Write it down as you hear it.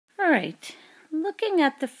Alright, looking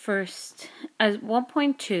at the first,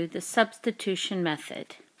 1.2, the substitution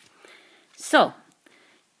method. So,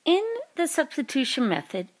 in the substitution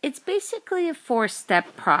method, it's basically a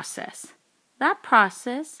 4-step process. That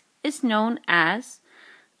process is known as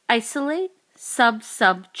isolate,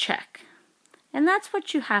 sub-check. And that's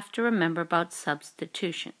what you have to remember about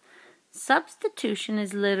substitution. Substitution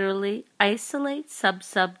is literally isolate,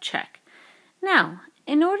 sub-check. Now,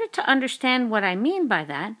 in order to understand what I mean by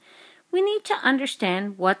that, we need to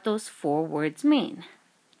understand what those 4 words mean.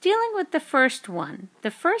 Dealing with the first one,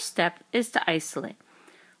 the first step is to isolate.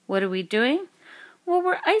 What are we doing? Well,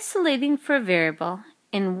 we're isolating for a variable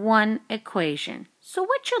in one equation. So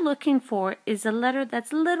what you're looking for is a letter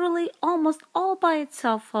that's literally almost all by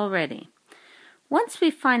itself already. Once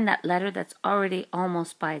we find that letter that's already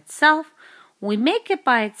almost by itself, we make it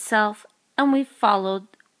by itself and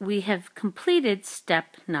we have completed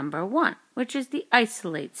step number 1, which is the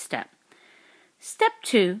isolate step. Step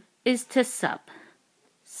 2 is to sub.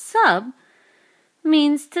 Sub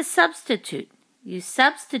means to substitute. You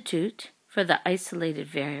substitute for the isolated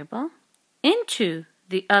variable into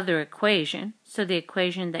the other equation, so the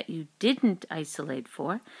equation that you didn't isolate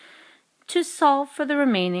for, to solve for the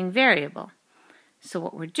remaining variable. So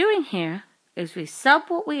what we're doing here is we sub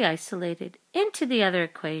what we isolated into the other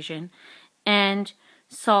equation and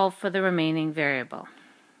solve for the remaining variable.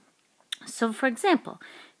 So for example,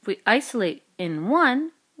 if we isolate in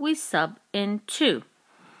 1, we sub in 2.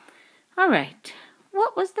 Alright,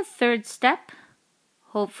 what was the third step?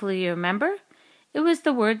 Hopefully you remember. It was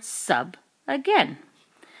the word sub again.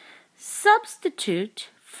 Substitute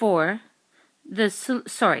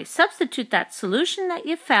that solution that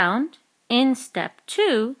you found in step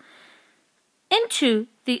 2 into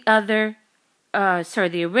the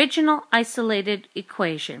original isolated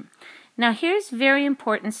equation. Now here's a very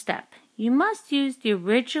important step. You must use the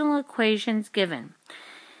original equations given.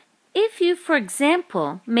 If you, for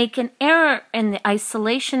example, make an error in the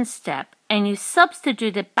isolation step and you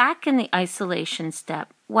substitute it back in the isolation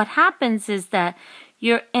step, what happens is that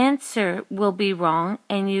your answer will be wrong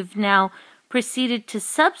and you've now proceeded to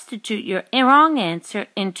substitute your wrong answer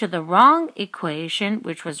into the wrong equation,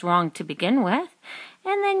 which was wrong to begin with,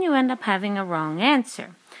 and then you end up having a wrong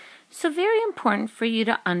answer. So very important for you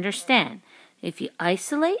to understand. If you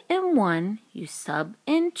isolate in 1, you sub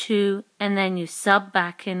in 2, and then you sub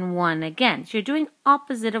back in 1 again. So you're doing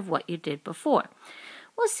opposite of what you did before.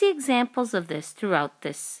 We'll see examples of this throughout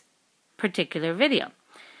this particular video.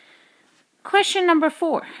 Question number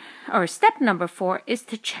 4, or step number 4, is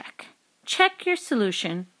to check. Check your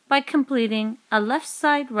solution by completing a left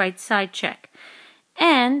side, right side check.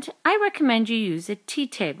 And I recommend you use a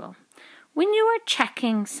t-table. When you are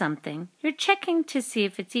checking something, you're checking to see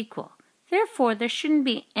if it's equal. Therefore, there shouldn't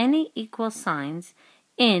be any equal signs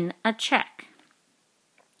in a check.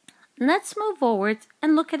 Let's move forward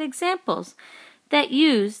and look at examples that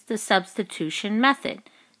use the substitution method.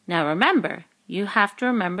 Now remember, you have to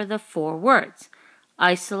remember the 4 words.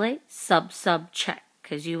 Isolate, sub-check,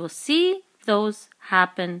 because you will see those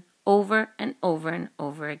happen over and over and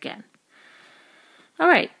over again.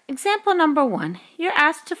 Alright, example number 1. You're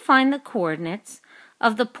asked to find the coordinates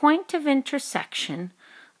of the point of intersection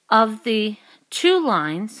of the 2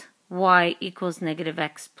 lines, y equals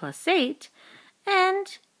 -x plus 8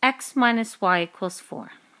 and x minus y equals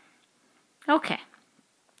 4. Okay,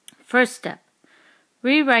 first step,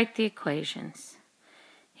 rewrite the equations.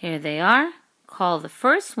 Here they are. Call the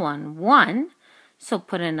first one 1, so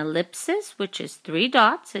put an ellipsis, which is 3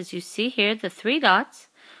 dots, as you see here, the 3 dots,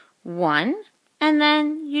 1, and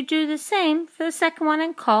then you do the same for the second one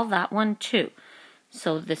and call that one 2.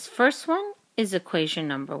 So this first one is equation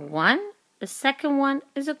number 1, the second one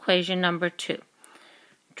is equation number 2.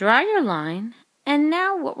 Draw your line, and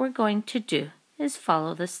now what we're going to do is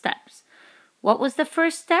follow the steps. What was the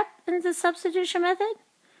first step in the substitution method?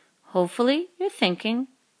 Hopefully you're thinking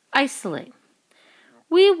isolate.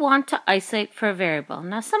 We want to isolate for a variable.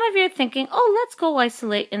 Now some of you are thinking, oh, let's go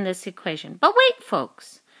isolate in this equation. But wait,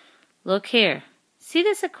 folks. Look here. See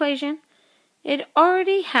this equation? It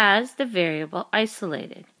already has the variable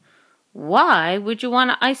isolated. Why would you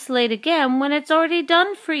want to isolate again when it's already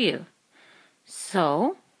done for you?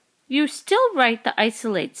 So you still write the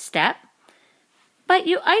isolate step, but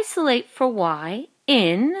you isolate for y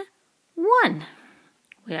in 1.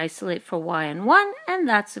 We isolate for y in 1, and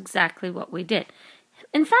that's exactly what we did.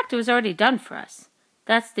 In fact, it was already done for us.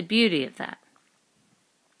 That's the beauty of that.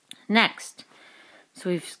 Next, so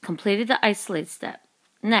we've completed the isolate step.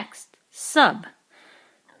 Next, sub.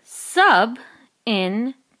 Sub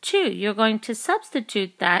in 2. You're going to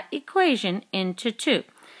substitute that equation into 2.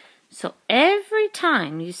 So every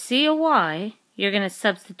time you see a y, you're going to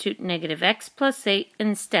substitute negative x plus 8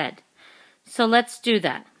 instead. So let's do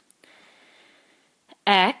that.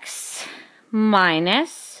 X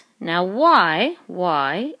minus, now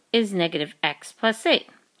y is negative x plus 8.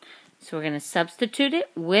 So we're going to substitute it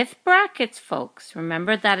with brackets, folks.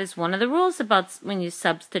 Remember, that is one of the rules about when you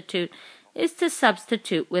substitute, is to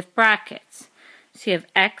substitute with brackets. So you have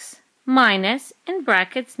x minus, in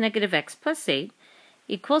brackets, negative x plus 8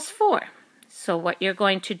 equals 4. So what you're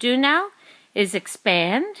going to do now is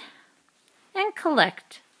expand and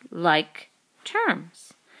collect like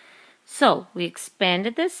terms. So we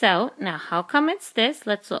expanded this out. Now how come it's this?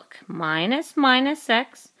 Let's look. Minus minus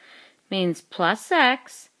x means plus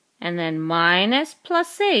x, and then minus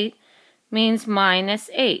plus 8 means minus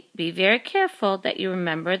 8. Be very careful that you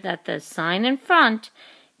remember that the sign in front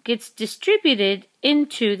gets distributed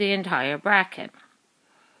into the entire bracket.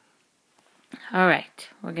 All right,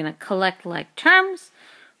 we're going to collect like terms.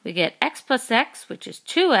 We get x plus x, which is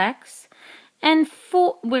 2x, and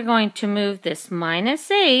we're going to move this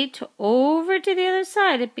minus 8 over to the other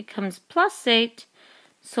side. It becomes plus 8,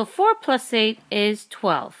 so 4 plus 8 is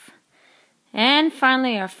 12. And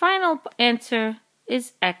finally, our final answer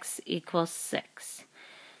is x equals 6.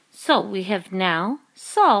 So we have now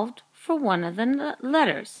solved for one of the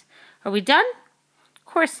letters. Are we done? Of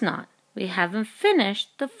course not. We haven't finished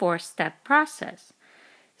the 4-step process.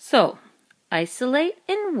 So, isolate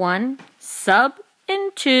in 1, sub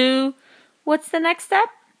in 2. What's the next step?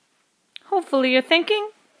 Hopefully you're thinking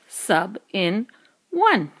sub in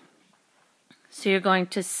 1. So you're going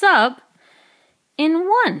to sub in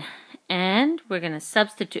 1. And we're going to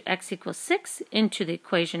substitute x equals 6 into the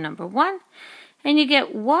equation number 1. And you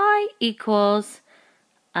get y equals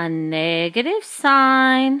a negative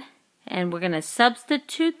sign. And we're going to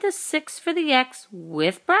substitute the 6 for the x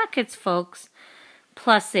with brackets, folks,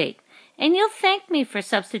 plus 8. And you'll thank me for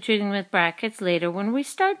substituting with brackets later when we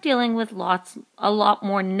start dealing with a lot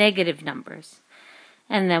more negative numbers.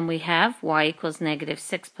 And then we have y equals negative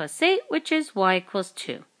 6 plus 8, which is y equals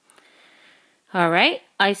 2. All right,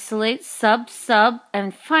 isolate, sub,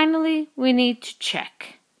 and finally we need to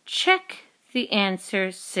check. Check the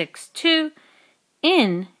answer 6, 2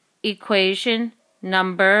 in equation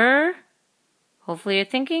number, hopefully you're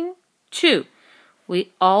thinking, 2.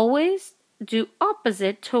 We always do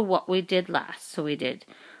opposite to what we did last. So we did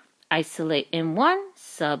isolate in 1,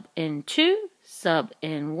 sub in 2, sub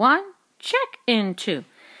in 1, check in 2.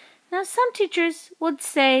 Now some teachers would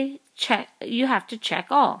say you have to check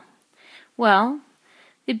all. Well,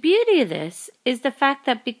 the beauty of this is the fact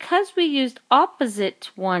that because we used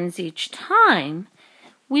opposite ones each time,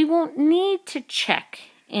 we won't need to check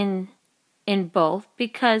in both,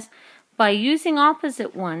 because by using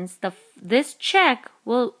opposite ones, this check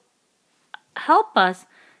will help us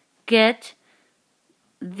get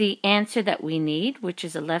the answer that we need, which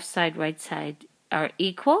is a left side, right side are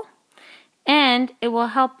equal, and it will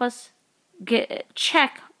help us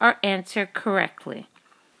check our answer correctly.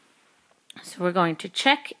 So we're going to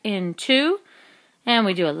check in 2, and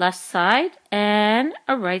we do a left side and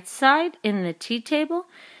a right side in the t-table.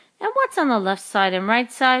 And what's on the left side and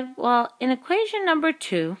right side? Well, in equation number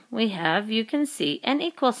 2, we have, you can see, an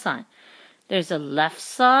equal sign. There's a left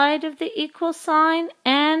side of the equal sign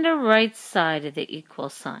and a right side of the equal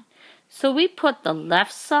sign. So we put the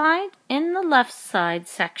left side in the left side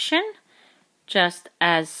section, just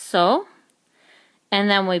as so.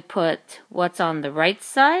 And then we put what's on the right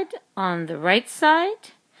side on the right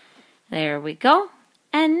side. There we go.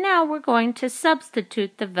 And now we're going to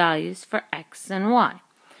substitute the values for x and y.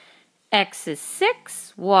 X is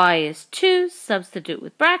 6, y is 2. Substitute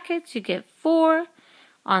with brackets. You get 4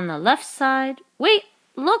 on the left side. Wait,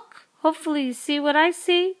 look. Hopefully you see what I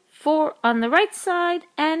see. 4 on the right side.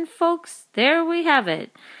 And folks, there we have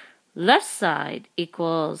it. Left side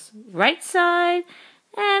equals right side.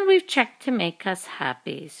 And we've checked to make us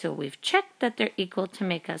happy. So we've checked that they're equal to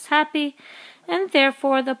make us happy. And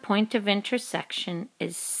therefore, the point of intersection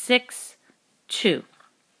is 6, 2.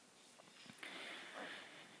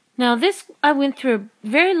 Now this, I went through a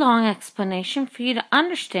very long explanation for you to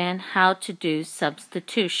understand how to do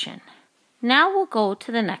substitution. Now we'll go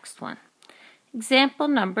to the next one. Example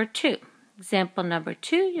number 2. Example number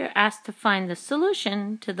 2, you're asked to find the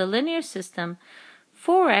solution to the linear system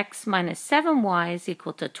 4x minus 7y is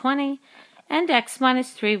equal to 20, and x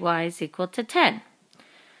minus 3y is equal to 10.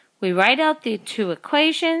 We write out the two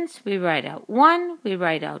equations. We write out 1, we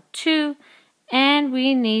write out 2, and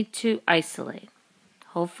we need to isolate.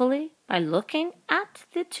 Hopefully, by looking at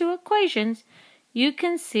the two equations, you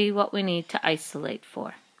can see what we need to isolate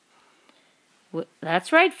for.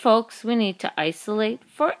 That's right, folks. We need to isolate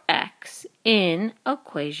for x in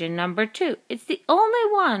equation number 2. It's the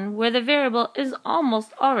only one where the variable is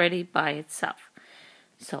almost already by itself.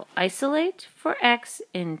 So isolate for x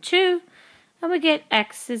in 2, and we get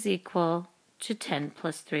x is equal to 10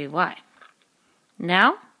 plus 3y.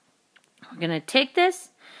 Now, we're going to take this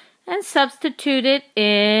and substitute it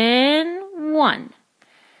in 1.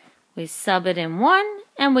 We sub it in 1,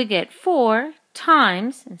 and we get 4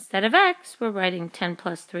 times, instead of x, we're writing 10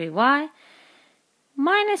 plus 3y,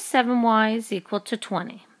 minus 7y is equal to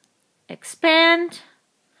 20. Expand,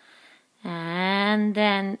 and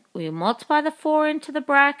then we multiply the 4 into the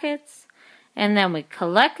brackets, and then we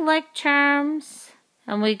collect like terms,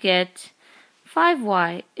 and we get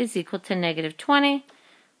 5y is equal to negative 20,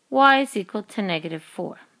 y is equal to negative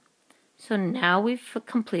 4. So now we've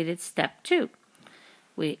completed step 2.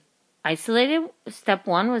 We isolated. Step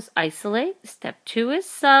 1 was isolate. Step 2 is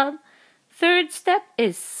sub. Third step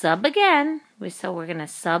is sub again. So we're going to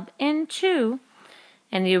sub in 2.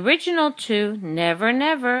 And the original 2,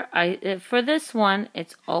 never, for this one,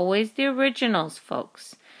 it's always the originals,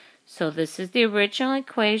 folks. So this is the original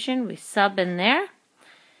equation. We sub in there.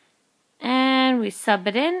 And we sub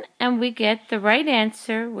it in, and we get the right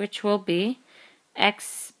answer, which will be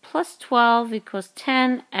x plus 12 equals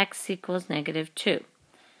 10, x equals negative 2.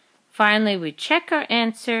 Finally, we check our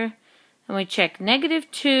answer, and we check negative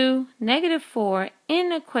 2, negative 4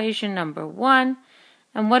 in equation number 1.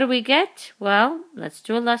 And what do we get? Well, let's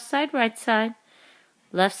do a left side, right side.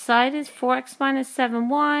 Left side is 4x minus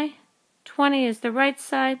 7y. 20 is the right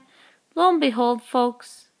side. Lo and behold,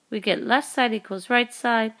 folks, we get left side equals right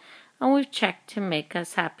side, and we've checked to make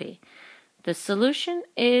us happy. The solution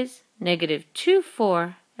is negative 2,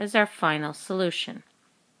 4 as our final solution.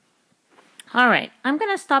 Alright, I'm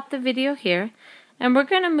going to stop the video here, and we're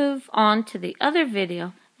going to move on to the other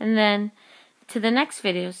video and then to the next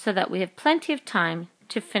video so that we have plenty of time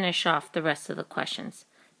to finish off the rest of the questions.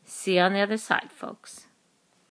 See you on the other side, folks.